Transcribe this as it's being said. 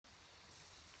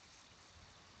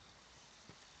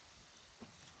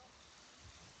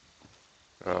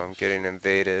Oh, Oh I'm getting shit.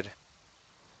 invaded.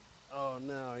 Oh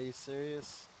no, are you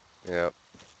serious? Yep.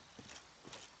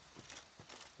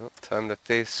 Well, time to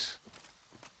face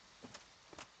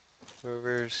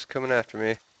whoever's coming after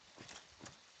me.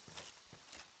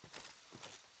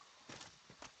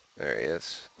 There he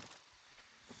is.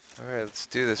 Alright, let's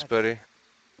do this, God, buddy.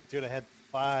 dude, I had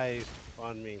 5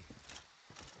 on me.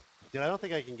 Dude, I don't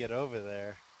think I can get over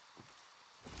there.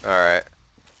 Alright.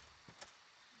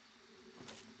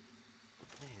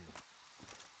 Man,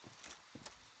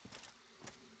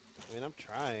 I mean, I'm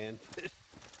trying,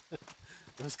 but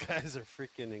those guys are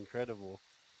freaking incredible.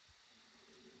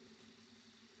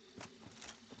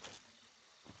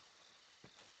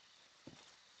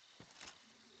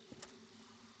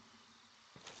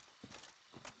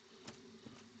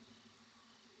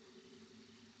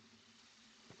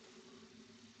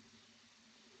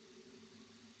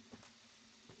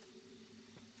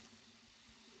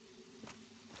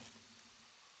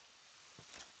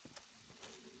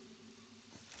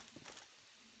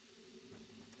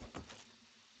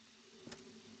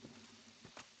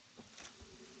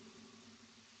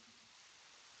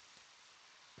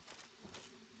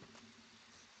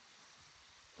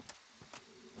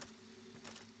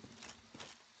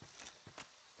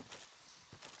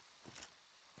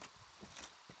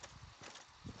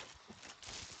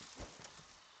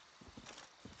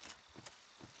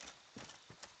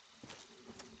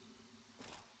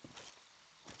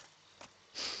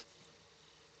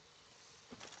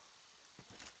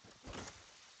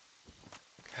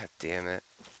 God damn it.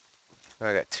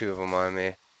 I got 2 of them on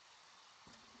me.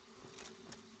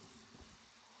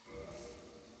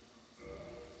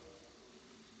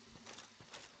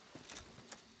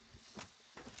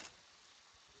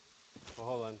 Well,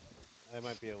 hold on. I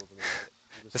might be able to make it.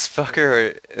 I'm just This pushing.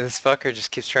 fucker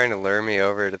just keeps trying to lure me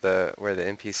over to the where the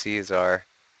NPCs are.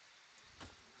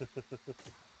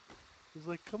 He's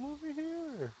like, come over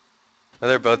here. Oh,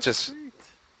 This is my street.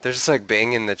 they're just like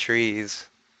banging the trees.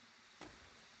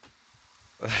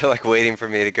 They're like waiting for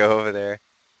me to go over there.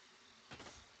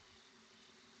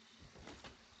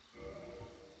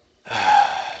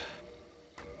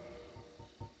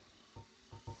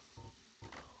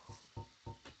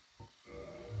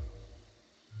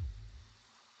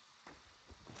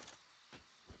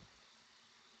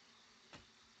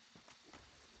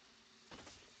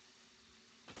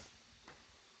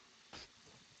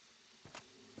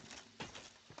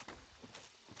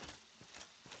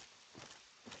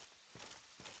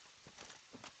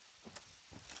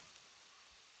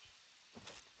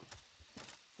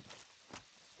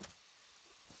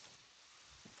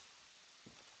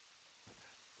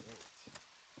 Great.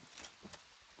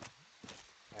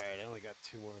 All right, I only got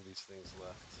 2 more of these things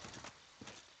left.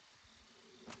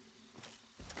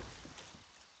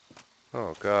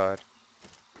 Oh god.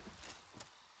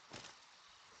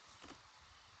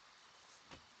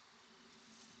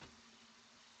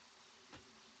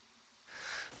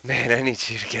 Man, I need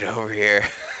you to get over here.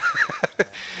 Yeah,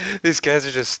 These guys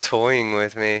are just toying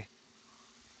with me.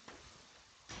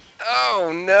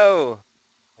 Oh no!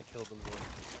 I killed them both.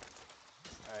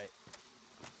 All right,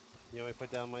 you want me to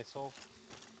put down my soul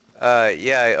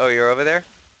Yeah, oh, you're over there?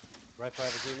 right by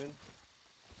the demon?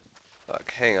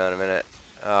 Fuck, hang on a minute.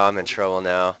 Oh, I'm in What, trouble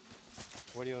now.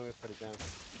 where do you want me to put it down?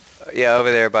 Yeah,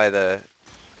 over there by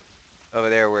over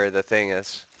there where the thing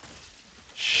is.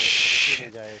 Where the Shh.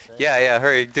 demon guy is, right? Yeah, yeah,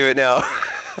 hurry, do it now. All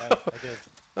right, I did.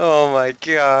 Oh my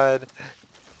god.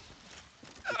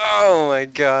 Oh my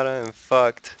god, I'm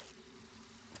fucked.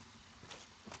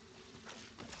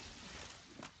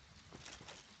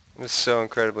 I'm so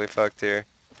incredibly fucked here.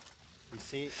 You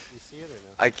see it or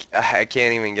no? I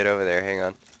can't even get over there, hang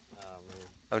on. Oh man,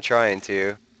 I'm trying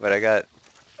to, but I got...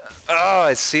 Oh,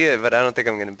 I see it, but I don't think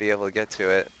I'm gonna be able to get to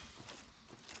it.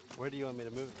 where do you want me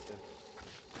to move it to?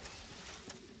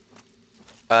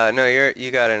 No,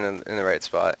 you got it in the right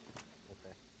spot.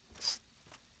 Okay.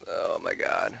 Oh my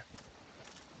god.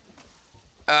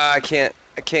 I can't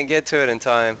get to it in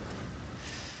time.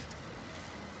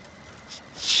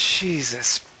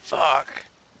 Jesus fuck.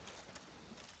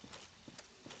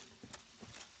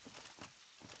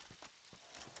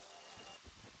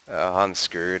 Oh, I'm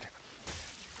screwed.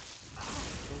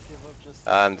 Don't give up just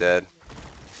yet, I'm man. dead.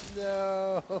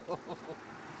 No.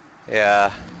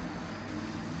 Yeah,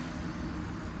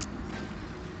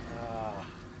 Ah,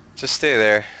 just stay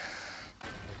there.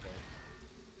 okay.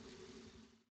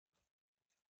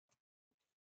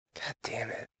 God damn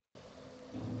it.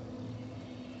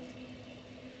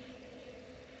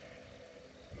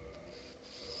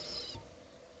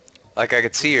 Like I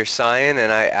could see your sign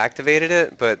and I activated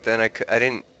it, but then I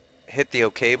didn't hit the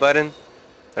OK button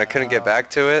and I couldn't get Oh, back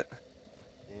to it.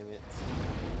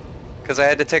 Because I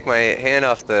had to take my hand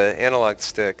off the analog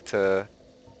stick to.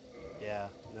 Yeah,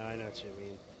 no, I know what you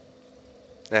mean.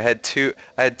 I had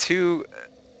two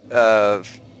uh,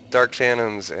 Dark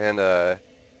Phantoms and a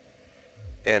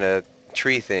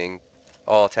tree thing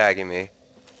all tagging me.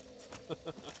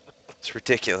 It's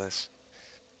ridiculous.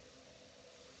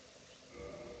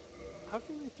 How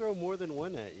can they throw more than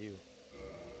one at you?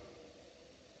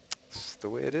 It's the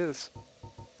way it is.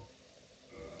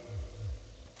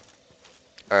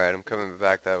 Alright, I'm Let me, coming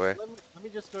back that way. let me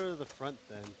just go to the front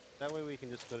then. That way we can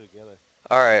just go together.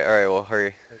 Alright, well,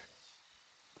 hurry.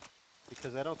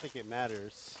 Because I don't think it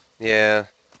matters. Yeah,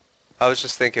 I was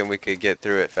just thinking we could get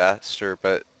through it faster,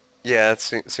 but yeah, it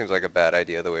seems like a bad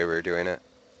idea the way we were doing it.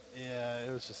 Yeah,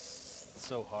 it was just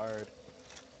so hard.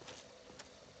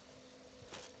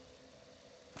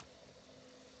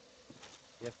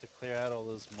 You have to clear out all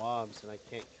those mobs, and I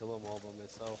can't kill them all by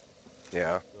myself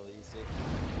Yeah. real easy.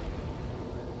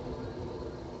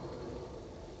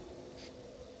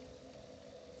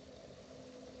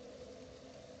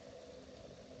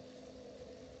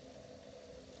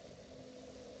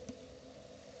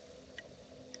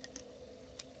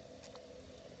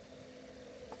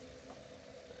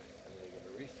 I'm gonna get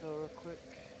a refill real quick.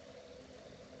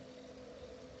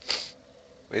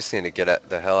 We just need to get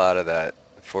the hell out of that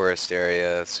forest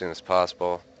area as soon as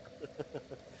possible.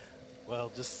 Well,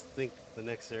 just think the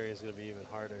next area is gonna be even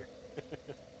harder.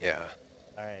 Yeah.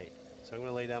 Alright, so I'm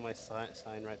gonna lay down my sign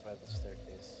right by the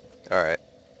staircase. Alright.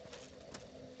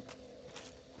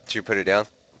 Did you put it down?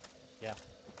 Yeah.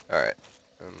 Alright.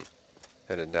 I'm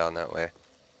headed down that way.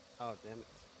 Oh, damn it.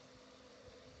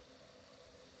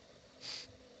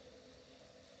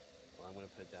 Well, I'm gonna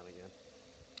put it down again.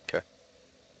 Okay.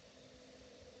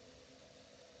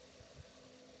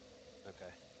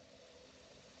 Okay.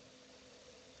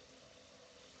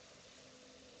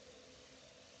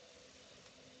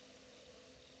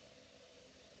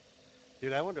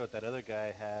 Dude, I wonder what that other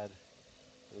guy had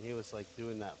when he was like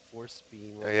doing that force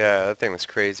beam Oh, over yeah, there. that thing was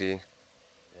crazy.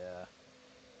 Yeah.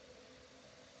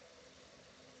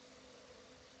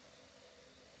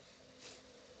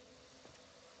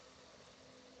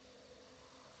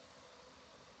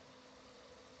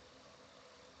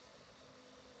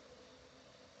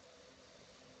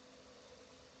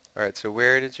 Alright, so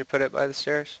where did you put it by the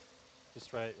stairs?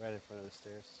 Just right in front of the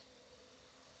stairs.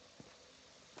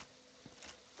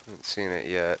 Haven't seen it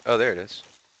yet. Oh, there it is.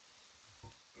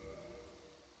 I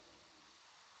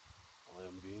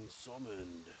am being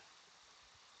summoned.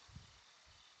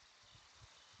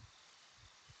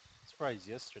 Surprised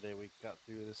yesterday we got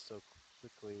through this so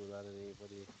quickly without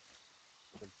anybody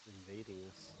invading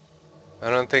us. I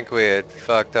don't think we had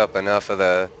fucked up enough of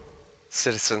the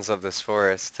citizens of this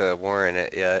forest to warrant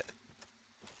it yet.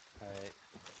 Alright.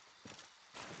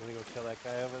 You wanna go kill that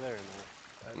guy over there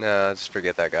or not? No, just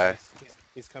forget that Oh, guy.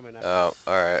 he's coming up. Oh,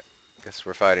 alright. Guess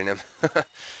we're fighting him.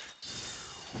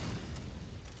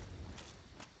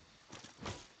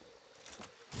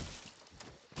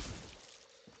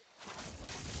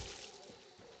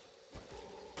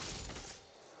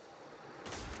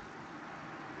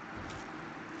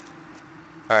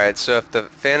 Alright, so if the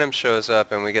Phantom shows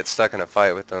up and we get stuck in a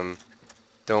fight with them,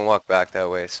 don't walk back that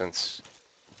way since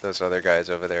those other guys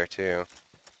over there too.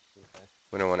 Okay.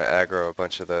 We don't want to aggro a um,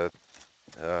 bunch of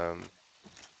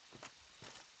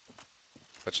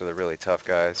the really tough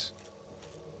guys.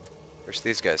 Of course,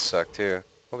 these guys suck too.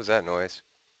 What was that noise?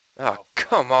 Oh, Oh, fuck.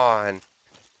 come on!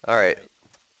 Alright, Alright.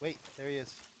 Wait, there he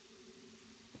is.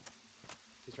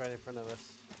 He's right in front of us.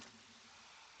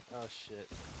 Oh, shit.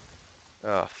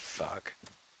 oh fuck.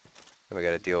 Then we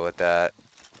gotta deal with that.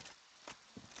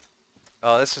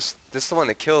 Oh, this is the one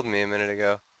that killed me a minute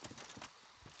ago.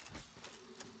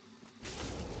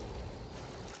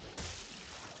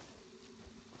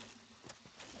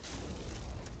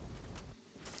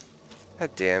 God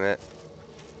damn it.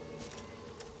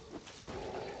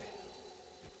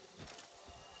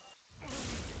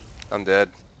 I'm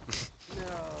dead.